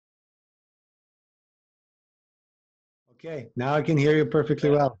Okay, now I can hear you perfectly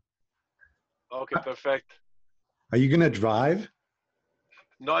Yeah. well. Okay, perfect. Are you gonna drive?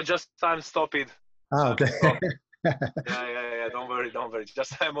 No, just I'm stopped. Ah, I'm okay. stopped. Yeah. Don't worry, don't worry.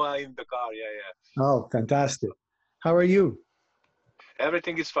 Just I'm in the car. Yeah. Oh, fantastic. So How are you?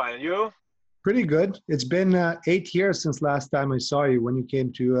 everything is fine. You? Pretty good. It's been 8 years since last time I saw you when you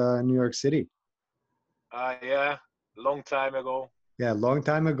came to New York City. Yeah. Long time ago. Yeah, a long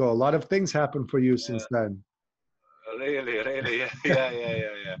time ago. A lot of things happened for you Yeah. since then. Really.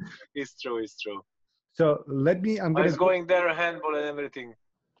 Yeah. It's true. It's true. So I'm I gonna was go. going there, handball and everything.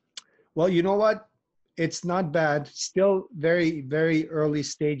 Well, you know what? It's not bad. Still very, very early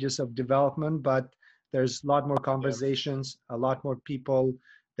stages of development, but there's a lot more Yeah. conversations, a lot more people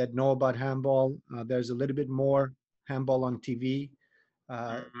that know about handball. There's a little bit more handball on TV.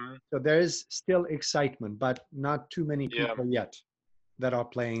 Uh, Hmm. so there is still excitement, but not too many Yeah. people yet that are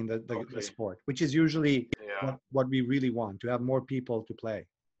playing the Okay. sport, which is usually Yeah. what we really want to have more people to play.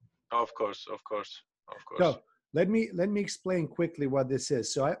 Of course. Of course. Of course. So let me explain quickly what this is.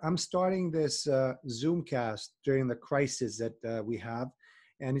 So I'm starting this Zoomcast during the crisis that we have,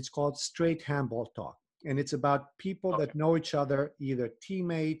 and it's called Straight Handball Talk, and it's about people Okay. that know each other, either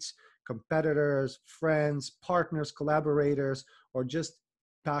teammates, competitors, friends, partners, collaborators, or just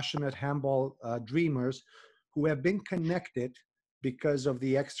passionate handball dreamers who have been connected because of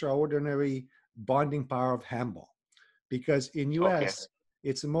the extraordinary bonding power of handball. Because in Okay. US,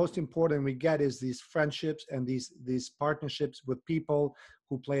 it's the most important we get is these friendships and these partnerships with people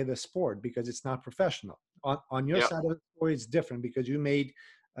who play the sport because it's not professional. On your Yeah. side of the story, it's different because you made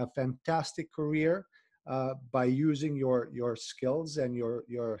a fantastic career by using your skills and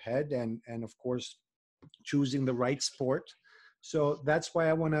your head and of course choosing the right sport. So that's why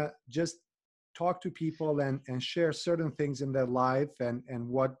I want to just talk to people and share certain things in their life and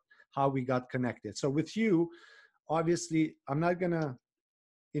what how we got connected. So with you, obviously, I'm not going to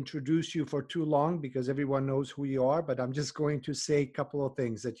introduce you for too long because everyone knows who you are, but I'm just going to say a couple of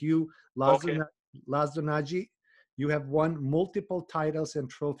things that you, Okay. Laszlo Nagy, you have won multiple titles and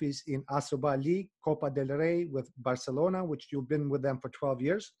trophies in ASOBA League, Copa del Rey with Barcelona, which you've been with them for 12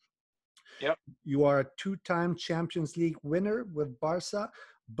 years. Yep. You are a two-time Champions League winner with Barca,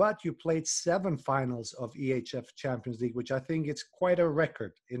 but you played 7 finals of EHF Champions League, which I think is quite a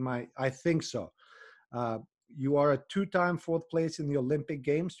record I think so. Uh, you are a two-time fourth place in the Olympic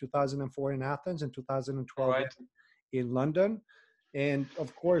Games, 2004 in Athens and All 2012 right. in London. And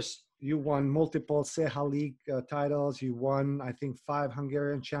of course, you won multiple Seha League titles. You won, I think, 5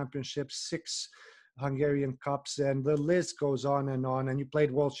 Hungarian championships, 6 Hungarian cups, and the list goes on and on. And you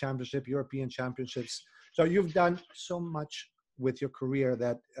played World Championship, European Championships. So you've done so much with your career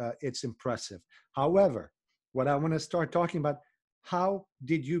that it's impressive. However, what I want to start talking about, how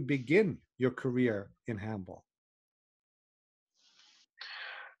did you begin your career in handball?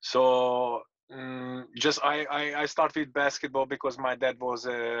 So just I start with basketball because my dad was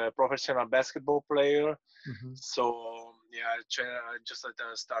a professional basketball player. Hmm. So yeah, I just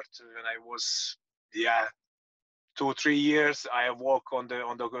start when I was, yeah, 2 3 years. I walk on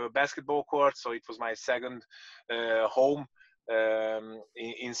the basketball court, so it was my second home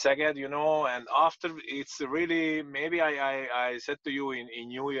in Szeged, And after, it's really, maybe I said to you in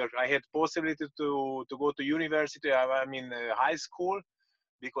New York, I had possibility to go to university. I mean high school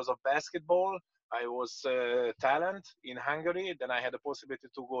because of basketball. I was talent in Hungary. Then I had the possibility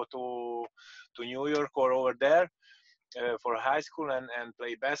to go to New York or over there for high school and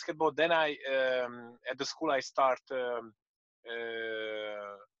play basketball. Then I at the school I start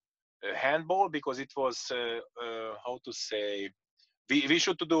handball because it was how to say, we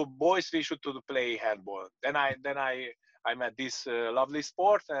should to do boys, we should to play handball. Then I met this lovely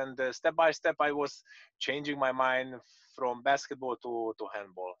sport, and step by step I was changing my mind from basketball to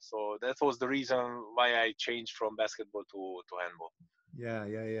handball. So that was the reason why I changed from basketball to handball.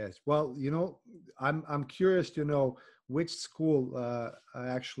 Yes. Well, I'm curious to know which school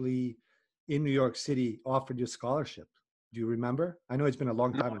actually in New York City offered you scholarship. Do you remember? I know it's been a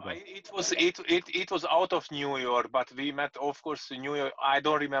long No, time ago. it was out of New York, but we met, of course, in New York. I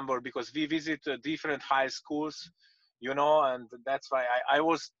don't remember because we visit different high schools, and that's why I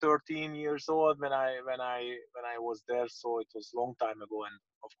was 13 years old when I was there. So it was long time ago, and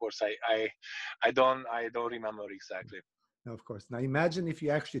of course I don't remember exactly. No, of course. Now imagine if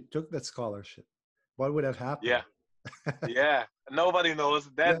you actually took that scholarship, what would have happened? Yeah, yeah. Nobody knows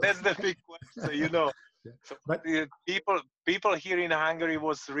Yeah. That's the big question. Yeah. So But people here in Hungary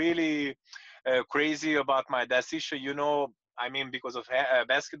was really crazy about my decision. I mean, because of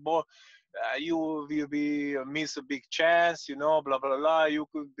basketball. you will be miss a big chance, you know, blah blah blah. You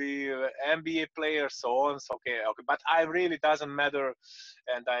could be an NBA player, so on. So okay, okay, but I really doesn't matter,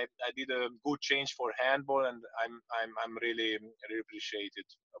 and I did a good change for handball, and I'm really appreciated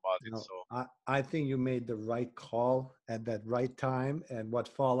about it. No, So I think you made the right call at that right time. And what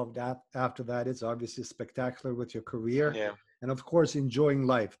followed that after that is obviously spectacular with your career. yeah, And of course, enjoying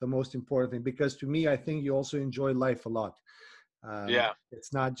life, the most important thing. Because to me, I think you also enjoy life a lot. yeah.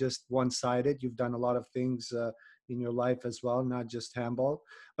 It's not just one sided. You've done a lot of things in your life as well, not just handball.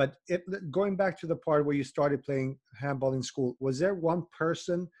 But going back to the part where you started playing handball in school, was there one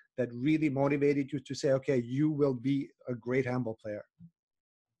person that really motivated you to say, okay, you will be a great handball player?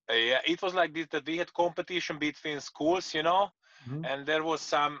 Yeah, it was like this that we had competition between schools, you know, Mhm. and there was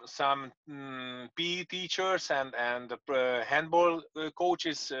some PE teachers and the handball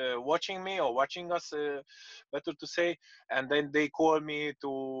coaches watching me or watching us, better to say, and then they called me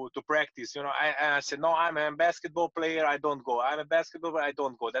to practice. You know, I said no, I'm a basketball player. I don't go. I'm a basketball player. I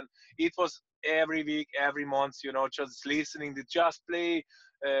don't go. Then it was every week, every month. You know, just listening to just play.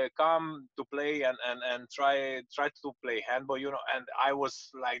 Come to play and try to play handball, you know, and I was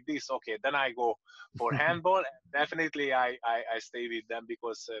like this, okay, then I go for handball. Definitely I stay with them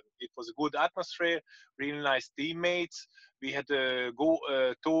because it was a good atmosphere, really nice teammates. We had go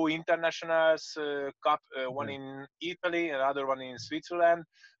two internationals cup, one Yeah. in Italy, another one in Switzerland.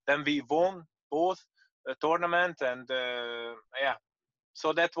 Then we won both tournament, and yeah,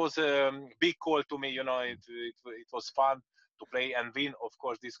 so that was a big call to me, you know. It was fun to play and win, of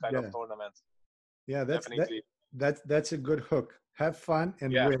course, this kind of Yeah. tournaments. Yeah, Definitely. that's a good hook. Have fun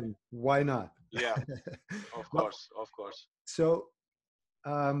and Yeah, win. Why not? yeah, of Well, course, of course. so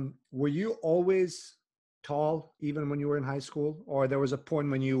were you always tall even when you were in high school, or there was a point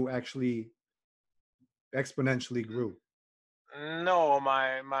when you actually exponentially grew? No,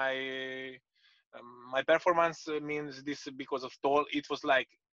 my performance means this because of tall. It was like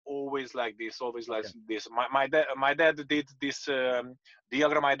always like this, always like Yeah. this. My dad did this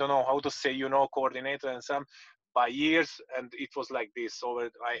diagram. I don't know how to say, you know, coordinator and some by years, and it was like this. So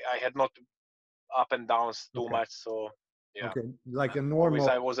I had not up and downs too Okay. much. So yeah, Okay. Like a always normal.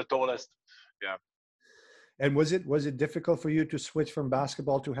 I was the tallest. Yeah. And was it difficult for you to switch from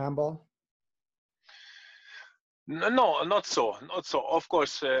basketball to handball? No, not so, not so. Of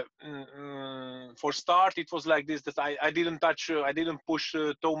course, for start, it was like this that I didn't touch, I didn't push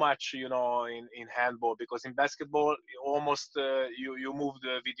too much, you know, in handball, because in basketball, almost you moved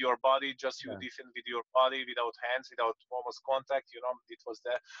with your body, just you Yeah. defend with your body, without hands, without almost contact, you know. It was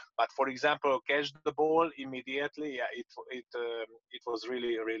there. But for example, catch the ball immediately, yeah, it was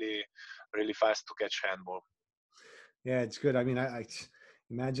really fast to catch handball. Yeah, it's good. I mean, I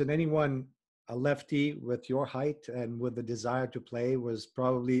imagine anyone, a lefty with your height and with the desire to play, was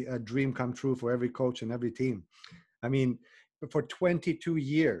probably a dream come true for every coach and every team. I mean, for 22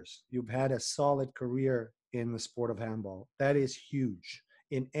 years, you've had a solid career in the sport of handball. That is huge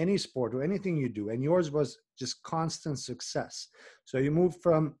in any sport or anything you do. And yours was just constant success. So you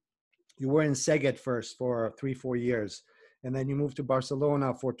were in Szeged first for 3-4 years, and then you moved to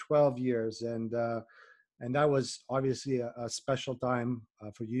Barcelona for 12 years. And that was obviously a special time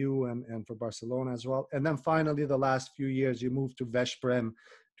for you and for Barcelona as well. And then finally, the last few years, you moved to Veszprem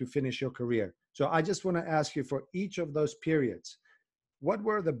to finish your career. So I just want to ask you, for each of those periods, what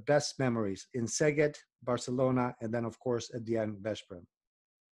were the best memories in Szeged, Barcelona, and then of course at the end, Veszprem?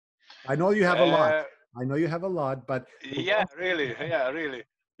 I know you have a lot. Uh, I know you have a lot, but the Yeah, really. Yeah, really.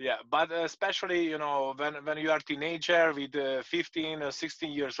 Yeah, but especially, you know, when you are teenager with 15 or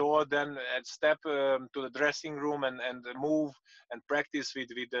 16 years old, then step to the dressing room and move and practice with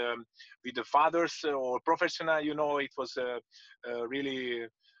the fathers or professional, you know, it was a really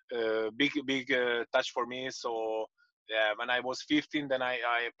big touch for me. So yeah, when I was 15, then I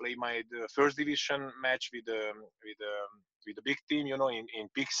played my the first division match with the big team, you know, in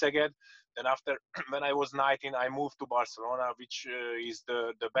Pig Szeged. Then after, when I was 19, I moved to Barcelona, which is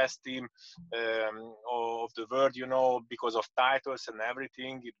the best team of the world, you know, because of titles and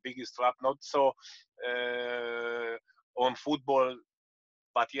everything. The biggest club, not so on football,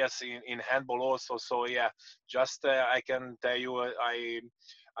 but yes, in handball also. So yeah, just I can tell you, I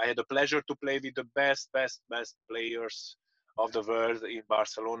had the pleasure to play with the best players of the world in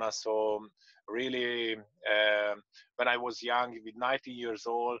Barcelona. So really, when I was young, with 19 years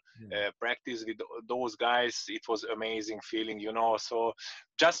old, yeah, practice with those guys, it was amazing feeling, you know. So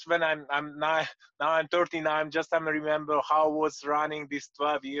just when I'm now I'm 39, just I remember how I was running these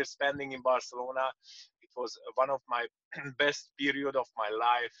 12 years spending in Barcelona. It was one of my best period of my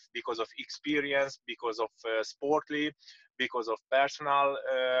life because of experience, because of sportly, because of personal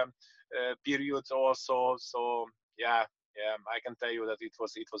periods also. So yeah, yeah, I can tell you that it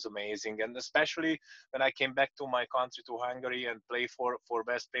was amazing, and especially when I came back to my country, to Hungary, and play for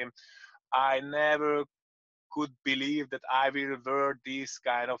Veszprém, I never could believe that I will wear this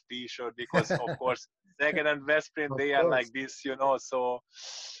kind of T-shirt, because of course Szeged and Veszprém, Of they are course. like this, So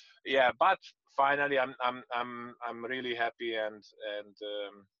yeah, but finally I'm really happy, and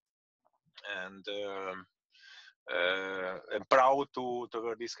proud to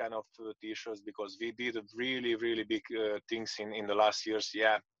wear this kind of T-shirts, because we did really really big things in the last years.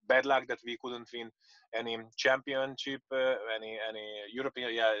 Yeah, bad luck that we couldn't win any championship, any European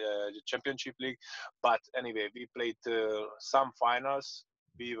championship league, but anyway, we played some finals.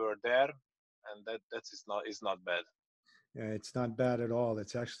 We were there, and that is not bad. Yeah, it's not bad at all.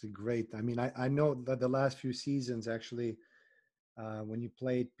 It's actually great. I mean, I know that the last few seasons, actually, when you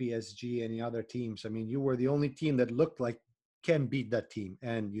played PSG and the other teams, I mean, you were the only team that looked like can beat that team,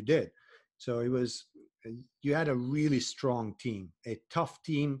 and you did. So it was, you had a really strong team, a tough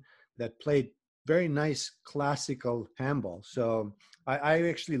team that played very nice classical handball. So I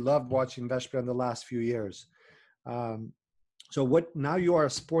actually loved watching Veszprém the last few years. Um, so what, now you are a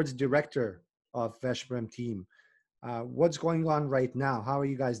sports director of Veszprém team. What's going on right now? How are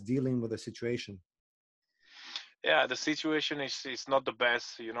you guys dealing with the situation? Yeah, the situation is not the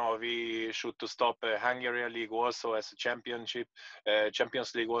best. We should to stop Hungarian league also, as a championship.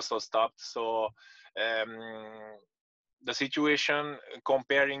 Champions League also stopped. So um, the situation,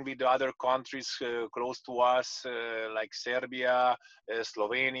 comparing with the other countries close to us, like Serbia,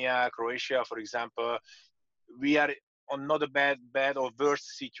 Slovenia, Croatia, for example, we are on not a bad or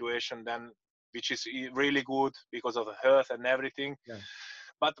worse situation than, which is really good because of the health and everything. Yeah.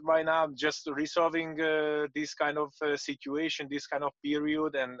 But right now, just resolving this kind of situation, this kind of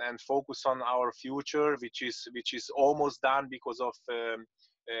period, and focus on our future, which is almost done because of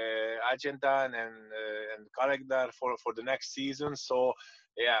agenda and calendar for the next season. So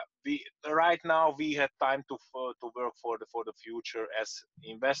yeah, we right now we had time to work for the future as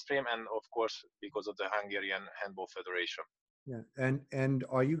in Veszprém, and of course because of the Hungarian Handball Federation. Yeah. And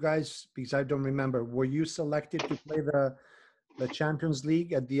are you guys, because I don't remember, were you selected to play the Champions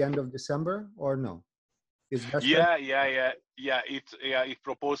League at the end of December or no? Is Veszprém? It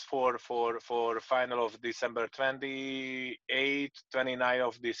proposed for final of December 28, 29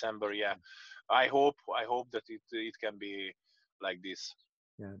 of December. Yeah, I hope that it can be like this.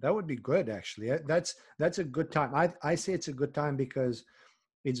 Yeah, that would be good actually. That's a good time. I say it's a good time because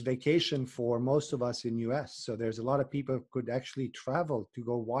it's vacation for most of us in US. So there's a lot of people who could actually travel to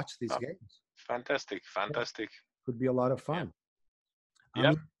go watch these Oh, games. fantastic, Yeah, fantastic. could be a lot of Yeah, fun. I yeah,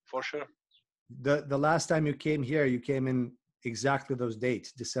 mean, for sure. the last time you came here, you came in exactly those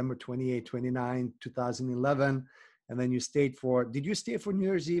dates, December 28, 29, 2011. And then you stayed for, did you stay for New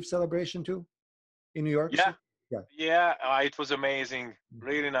Year's Eve celebration too in New York Yeah, City? Yeah. yeah, it was amazing.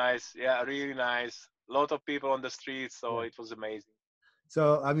 Really nice. Yeah, really nice. A lot of people on the streets, so Yeah. it was amazing.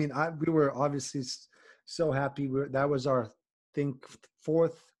 So, I mean, we were obviously so happy. That was our, think,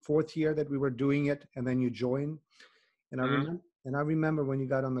 fourth year that we were doing it. And then you joined. And Mhm. I remember when you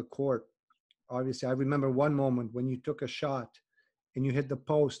got on the court, obviously, I remember one moment when you took a shot and you hit the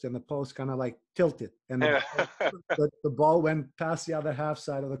post and the post kind of like tilted and the ball went past the other half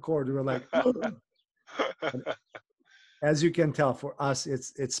side of the court. We were like, and as you can tell, for us,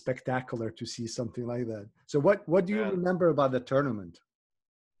 it's spectacular to see something like that. So what do you Yeah. remember about the tournament?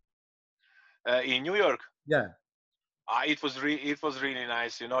 In New York, Yeah, it was really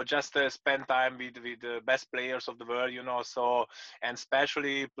nice, just spend time with the best players of the world, so, and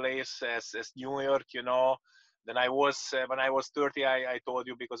especially place as New York, then I was when I was 30, I told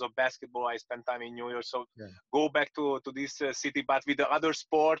you, because of basketball I spent time in New York. So yeah. go back to this city, but with the other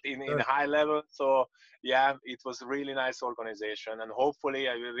sport in Sure. high level. So yeah, it was really nice organization, and hopefully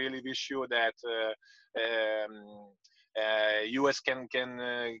I will really wish you that US can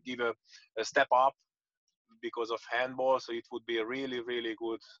give a step up because of handball. So it would be really, really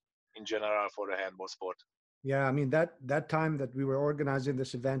good in general for the handball sport. Yeah, I mean that time that we were organizing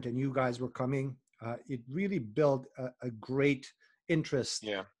this event and you guys were coming, it really built a great interest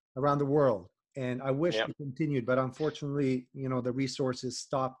Yeah, around the world. And I wish yeah, we continued, but unfortunately, the resources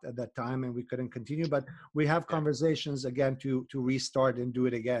stopped at that time and we couldn't continue. But we have yeah. conversations again to restart and do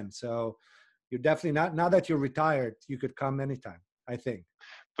it again. So you're definitely not, now that you're retired, you could come anytime, I think.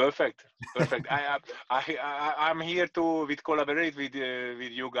 Perfect, perfect. I'm here to with collaborate with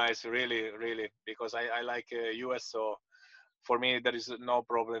you guys, really, really, because I like US. So for me there is no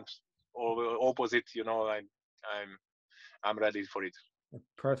problems. Or opposite, I'm I'm ready for it.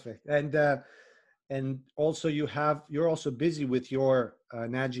 Perfect. and also you're also busy with your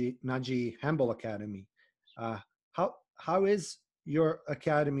Naji Handball Academy. Uh, how is your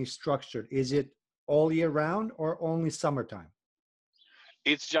academy structured? Is it all year round or only summertime?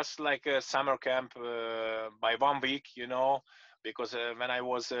 It's just like a summer camp by 1 week, because when I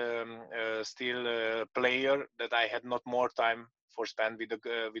was still a player, that I had not more time for spend with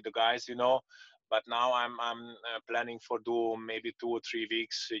the guys, But now I'm planning for do maybe 2 or 3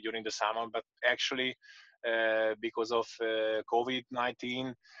 weeks during the summer. But actually, because of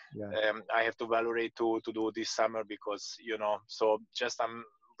COVID-19, Yeah. I have to evaluate to do this summer because So just I'm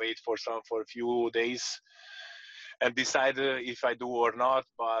wait for a few days and decide if I do or not.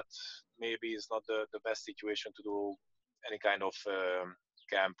 But maybe it's not the best situation to do any kind of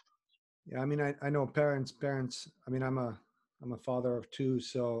camp. Yeah, I mean, I know parents. I mean, I'm a father of two,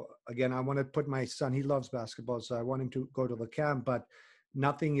 so again, I want to put my son. He loves basketball, so I want him to go to the camp, but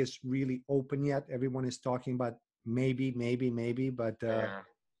nothing is really open yet. Everyone is talking about maybe, but Yeah,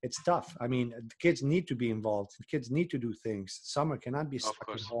 it's tough. I mean, the kids need to be involved. The kids need to do things. Summer cannot be of stuck at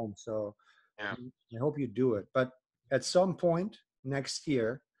course. home. So Yeah. I hope you do it. But at some point next year,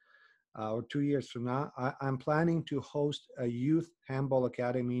 or 2 years from now, I'm planning to host a youth handball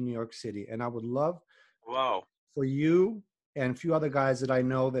academy in New York City. And I would love Wow. for you and a few other guys that I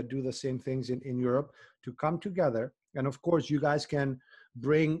know that do the same things in Europe to come together. And of course, you guys can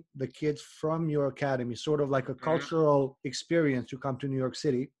bring the kids from your academy, sort of like a Mhm. cultural experience to come to New York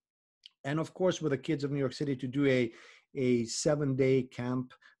City. And of course, with the kids of New York City to do a 7-day camp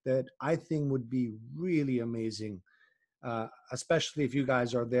that I think would be really amazing, especially if you guys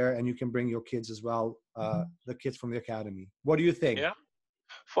are there and you can bring your kids as well, the kids from the academy. What do you think? Yeah,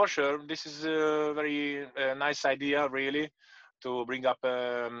 for sure. This is a very nice idea, really, to bring up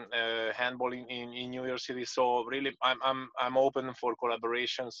handball in New York City. So really, I'm open for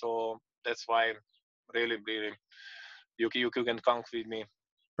collaboration. So that's why, really, you can count with me.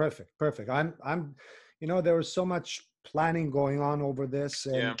 Perfect, perfect. There was so much planning going on over this,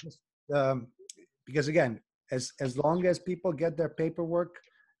 Yeah, and just, because again, as long as people get their paperwork,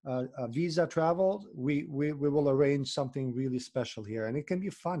 visa travel, we will arrange something really special here, and it can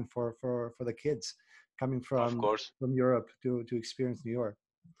be fun for the kids coming of course. from Europe to experience New York.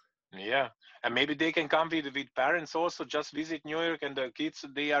 Yeah, and maybe they can come with parents also, just visit New York, and the kids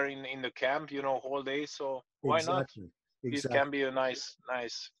they are in the camp, whole day. So why not? Exactly, This can exactly. be a nice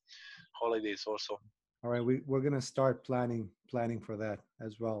holidays also. All right, we're gonna start planning for that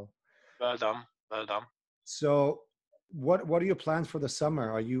as well. Well done, well done. So, what are your plans for the summer?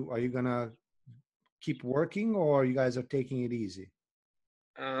 Are you gonna keep working, or you guys are taking it easy?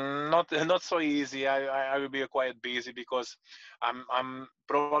 Not so easy. I will be quite busy because I'm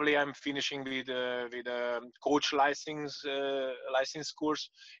probably I'm finishing with coach license course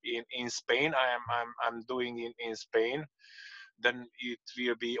in Spain. I'm doing in Spain. Then it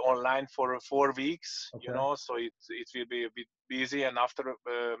will be online for 4 weeks, Okay. so it will be a bit busy. And after,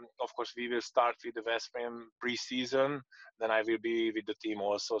 of course, we will start with the Westbam pre-season. Then I will be with the team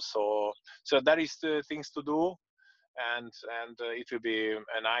also. So that is the things to do, and it will be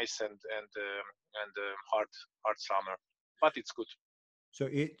a nice and hard summer, but it's good.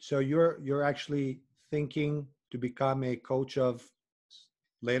 So you're actually thinking to become a coach of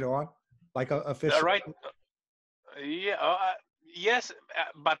later on, like a official. Right. Yeah, yes,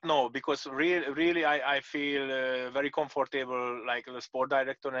 but no, because really, I feel very comfortable, like the sport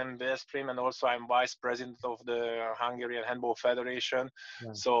director in Veszprém, and also I'm vice president of the Hungarian Handball Federation.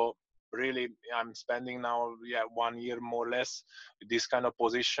 Yeah. So really, I'm spending now, 1 year more or less with this kind of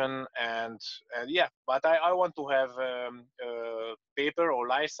position, and yeah, but I want to have paper or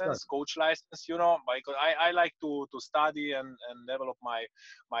Sure. license, coach license, because I like to study and develop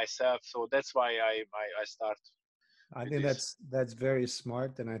myself. So that's why I start I with think this. that's very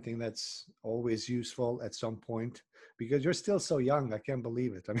smart, and I think that's always useful at some point because you're still so young. I can't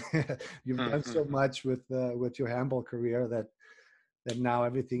believe it. I mean, you've done so much with your handball career that now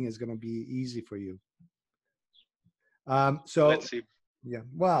everything is going to be easy for you. So Let's see. yeah,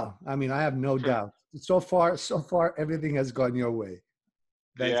 well, I mean, I have no doubt. So far, everything has gone your way.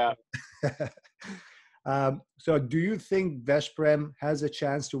 That's Yeah, so. Do you think Veszprém has a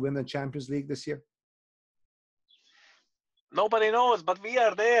chance to win the Champions League this year? nobody knows, but we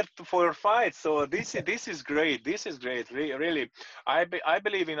are there for a fight. So this is great. This is great. Really, I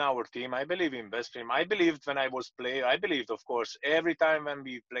believe in our team. I believe in Veszprém. I believed when I was playing. I believed, of course, every time when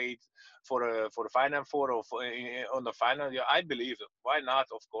we played for final four or on the final. Yeah, I believe. Why not?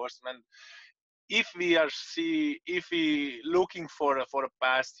 Of course, man. If we looking for a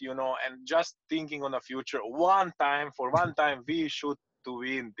past, and just thinking on the future, one time we should to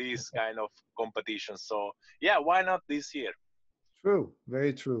win this kind of competition. So yeah, why not this year? True,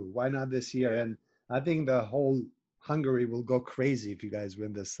 very true. Why not this year? Yeah. And I think the whole Hungary will go crazy if you guys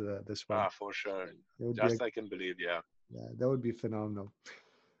win this one. For sure. It would be a, Just I can believe. Yeah. yeah, that would be phenomenal.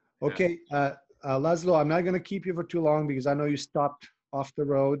 Yeah. Okay, Laszlo, I'm not going to keep you for too long because I know you stopped off the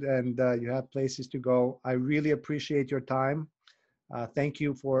road and you have places to go. I really appreciate your time. Thank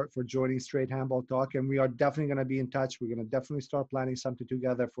you for joining Straight Handball Talk, and we are definitely going to be in touch. We're going to definitely start planning something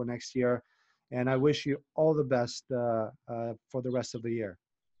together for next year, and I wish you all the best for the rest of the year.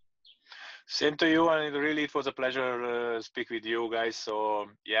 Same to you, and it was a pleasure speak with you guys. So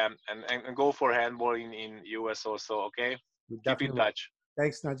yeah, and go for handball in US also. Okay, We keep in definitely will. touch.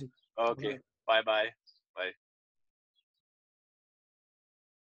 Thanks, Najee. Okay, Bye. bye bye. Bye.